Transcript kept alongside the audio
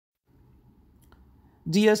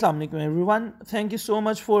Dear Assalamu alaikum everyone, thank you so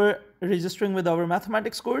much for registering with our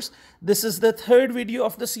mathematics course. This is the third video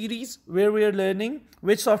of the series where we are learning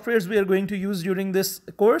which softwares we are going to use during this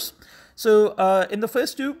course. So in the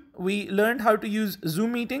first two, we learned how to use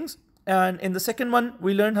Zoom meetings. And in the second one,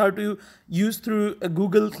 we learned how to use through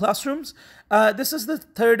Google Classrooms. This is the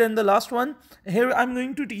third and the last one. Here I'm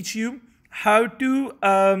going to teach you how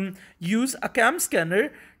to use a cam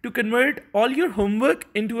scanner to convert all your homework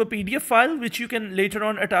into a PDF file, which you can later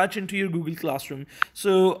on attach into your Google Classroom.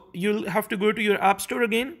 So you'll have to go to your App Store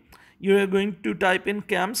again. You're going to type in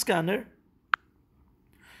cam scanner.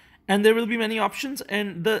 And there will be many options.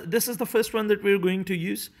 And this is the first one that we're going to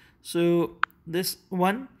use. So this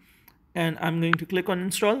one. And I'm going to click on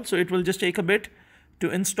install. So it will just take a bit to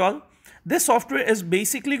install. This software is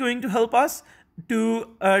basically going to help us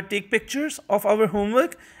to take pictures of our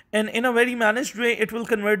homework, and in a very managed way it will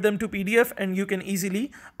convert them to PDF, and you can easily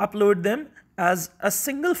upload them as a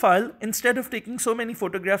single file instead of taking so many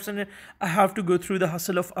photographs and I have to go through the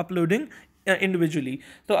hustle of uploading individually.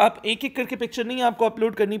 तो आप एक एक करके picture नहीं आपको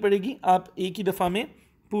upload करनी पड़ेगी, आप एक ही दफ़ा में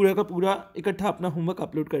पूरा का पूरा इकट्ठा अपना होमवर्क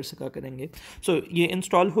अपलोड कर सका करेंगे. सो ये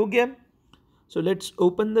इंस्टॉल हो गया. So let's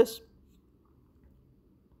open this.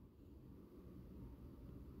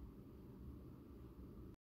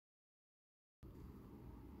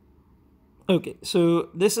 Okay, so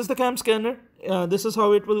this is the cam scanner. This is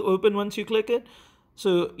how it will open once you click it.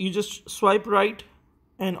 So you just swipe right,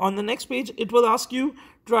 and on the next page it will ask you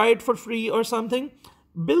try it for free or something.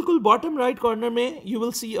 Bilkul bottom right corner mein you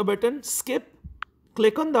will see a button skip.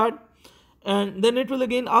 Click on that, and then it will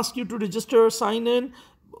again ask you to register or sign in.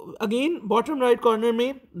 Again, bottom right corner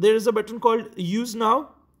mein there is a button called use now.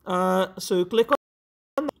 So click on,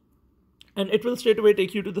 and it will straight away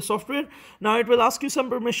take you to the software. Now it will ask you some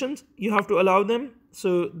permissions. You have to allow them.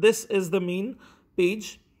 So this is the main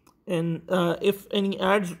page, and if any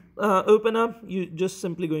ads open up, you just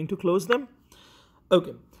simply going to close them.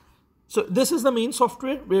 Okay, so this is the main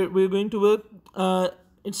software where we're going to work.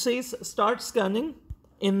 It says start scanning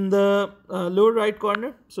in the lower right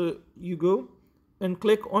corner. So you go and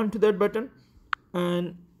click onto that button,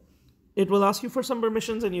 and it will ask you for some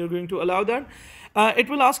permissions, and you're going to allow that. It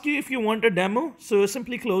will ask you if you want a demo. So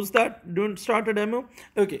simply close that. Don't start a demo.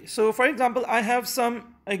 Okay, so for example, I have some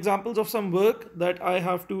examples of some work that I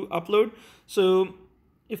have to upload. So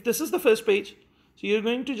if this is the first page, so you're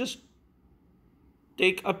going to just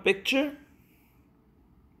take a picture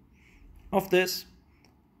of this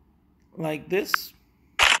like this.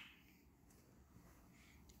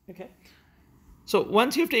 Okay, so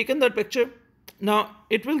once you've taken that picture, now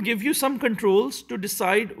it will give you some controls to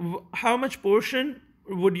decide how much portion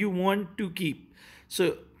would you want to keep.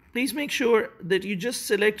 So please make sure that you just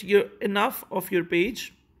select enough of your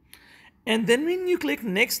page, and then when you click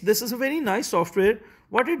next, this is a very nice software.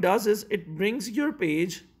 What it does is it brings your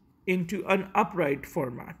page into an upright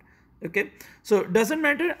format. Okay, so doesn't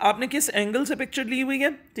matter आपने किस angle से picture ली हुई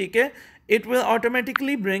है, ठीक है, it will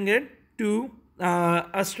automatically bring it to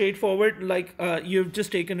a straightforward, like you've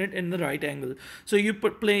just taken it in the right angle. So you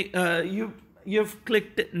put play, you've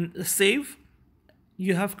clicked save,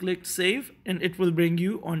 you have clicked save, and it will bring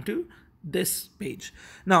you onto this page.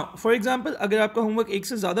 Now for example, अगर आपका homework एक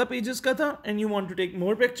से ज़्यादा pages का था and you want to take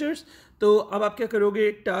more pictures, तो अब आप क्या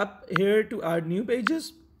करोगे, tap here to add new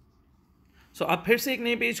pages. So आप फिर से एक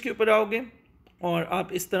नए पेज के ऊपर आओगे, और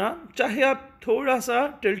आप इस तरह, चाहे आप थोड़ा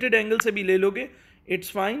सा tilted angle से भी ले लोगे, it's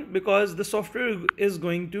fine because the software is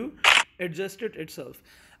going to adjust it itself.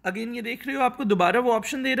 Again ये देख रहे हो आपको दोबारा वो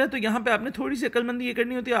ऑप्शन दे रहा है, तो यहाँ पे आपने थोड़ी सी अक्लमंदी ये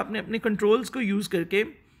करनी होती है. आपने अपने कंट्रोल्स को यूज़ करके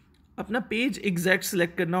अपना पेज एग्जैक्ट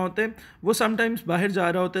सेलेक्ट करना होता है. वो समटाइम्स बाहर जा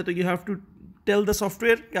रहा होता है, तो you have to tell the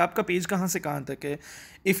software कि आपका पेज कहाँ से कहाँ तक है.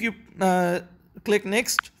 If you click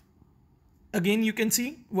next, again you can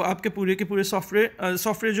see वो आपके पूरे के पूरे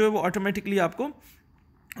सॉफ्टवेयर जो है वो ऑटोमेटिकली आपको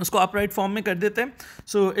उसको अपराइट फॉर्म में कर देते हैं.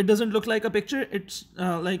 So it doesn't look like a picture, it's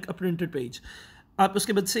like a printed page. आप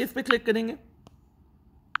उसके बाद सेव पे क्लिक करेंगे,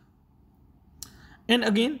 and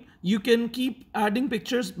again you can keep adding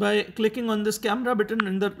pictures by clicking on this camera button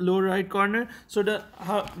in the lower right corner. So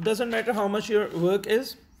doesn't matter how much your work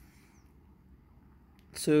is.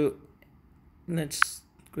 So let's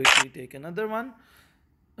quickly take another one.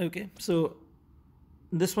 Okay, so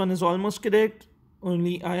this one is almost correct,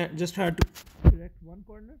 only I just had to correct one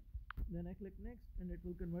corner. Then I click next, and it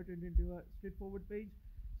will convert it into a straightforward page.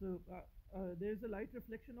 So there is a light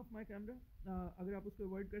reflection of my camera. अगर आप उसको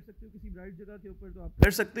avoid कर सकते हो किसी bright जगह के ऊपर, तो आप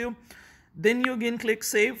कर सकते हो. Then you again click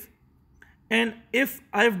save, and if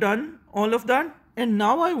I've done all of that, and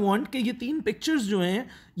now I want कि ये 3 पिक्चर्स जो हैं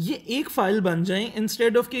ये एक फाइल बन जाएं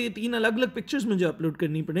इंस्टेड ऑफ कि ये 3 अलग अलग पिक्चर्स मुझे अपलोड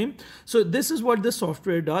करनी पड़े. So this is what this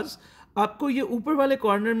software does. आपको ये ऊपर वाले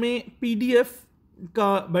कॉर्नर में PDF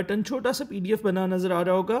का बटन, छोटा सा PDF बना नज़र आ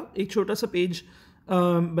रहा होगा, एक छोटा सा पेज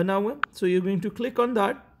बना हुआ. So you are going to click on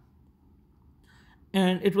that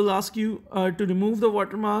and it will ask you to remove the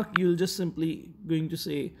watermark. You'll just simply going to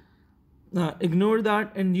say ignore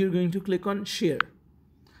that, and you're going to click on share.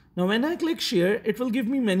 Now when I click share, it will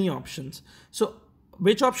give me many options. So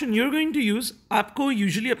which option you're going to use? आपको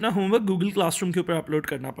usually अपना homework Google Classroom के ऊपर upload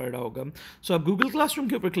करना पड़ रहा होगा. So आप Google Classroom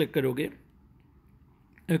के ऊपर click करोगे,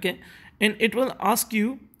 okay, and it will ask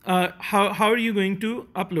you how are you going to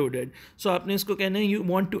upload it. So आपने इसको कहना है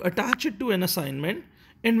you want to attach it to an assignment.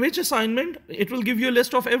 In which assignment? It will give you a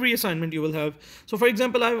list of every assignment you will have. So for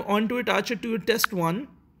example, I want to attach it to test 1.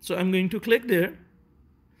 So I'm going to click there.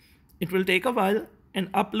 It will take a while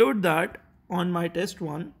and upload that on my test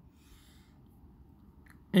 1.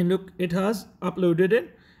 And look, it has uploaded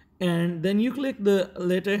it. And then you click the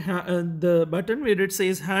the button where it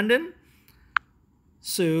says hand in.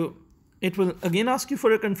 So it will again ask you for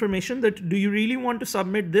a confirmation that do you really want to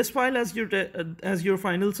submit this file as your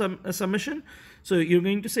final submission. So you're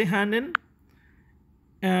going to say hand in,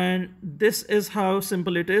 and this is how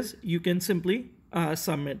simple it is. You can simply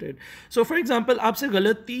submit it. So for example, आपसे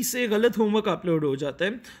गलती से गलत homework upload हो जाता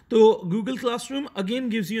है, तो Google Classroom again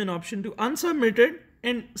gives you an option to unsubmit it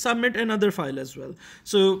and submit another file as well.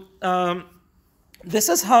 So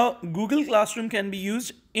this is how Google Classroom can be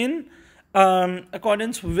used in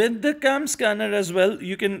accordance with the cam scanner as well.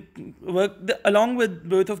 You can work along with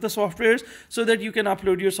both of the softwares so that you can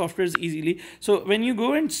upload your softwares easily. So when you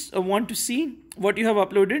go and want to see what you have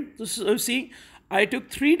uploaded, so see, I took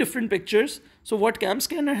 3 different pictures. So what cam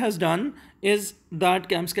scanner has done is that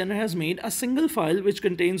cam scanner has made a single file which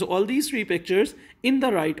contains all these 3 pictures in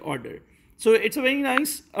the right order. So it's a very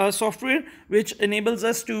nice software which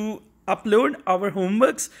enables us to upload our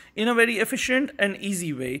homeworks in a very efficient and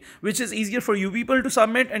easy way, which is easier for you people to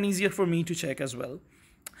submit and easier for me to check as well.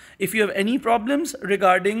 If you have any problems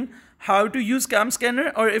regarding how to use cam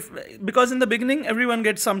scanner, or because in the beginning everyone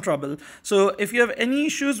gets some trouble, so if you have any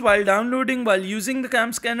issues while downloading, while using the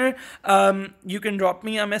cam scanner, you can drop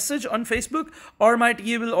me a message on Facebook, or my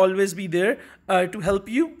TA will always be there to help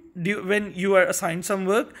you when you are assigned some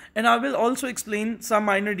work, and I will also explain some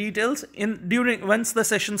minor details once the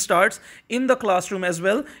session starts in the classroom as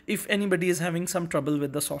well, if anybody is having some trouble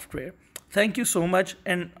with the software. Thank you so much,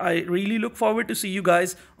 and I really look forward to see you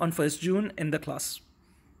guys on 1st June in the class.